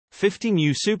50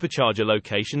 new Supercharger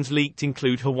locations leaked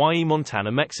include Hawaii,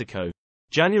 Montana, Mexico.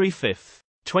 January 5,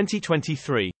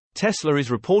 2023. Tesla is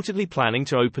reportedly planning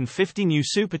to open 50 new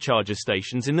Supercharger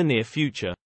stations in the near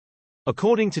future.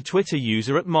 According to Twitter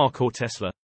user @MarkOrTesla,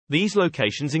 these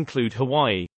locations include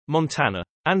Hawaii, Montana,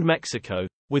 and Mexico,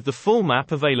 with the full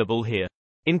map available here.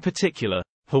 In particular,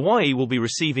 Hawaii will be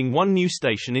receiving one new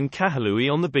station in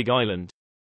Kahului on the Big Island,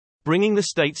 bringing the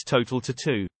state's total to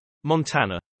 2.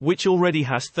 Montana, which already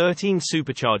has 13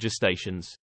 Supercharger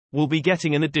stations, will be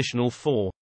getting an additional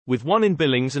 4, with one in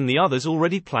Billings and the others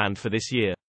already planned for this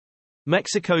year.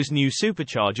 Mexico's new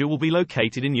Supercharger will be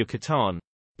located in Yucatan,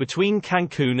 between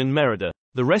Cancun and Mérida.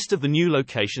 The rest of the new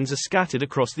locations are scattered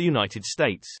across the United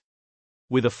States,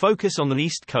 with a focus on the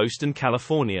East Coast and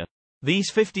California.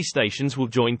 These 50 stations will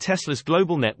join Tesla's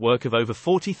global network of over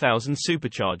 40,000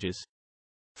 Superchargers,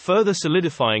 further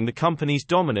solidifying the company's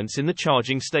dominance in the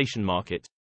charging station market.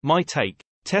 My take: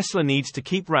 Tesla needs to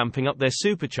keep ramping up their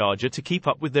Supercharger to keep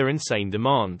up with their insane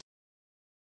demand.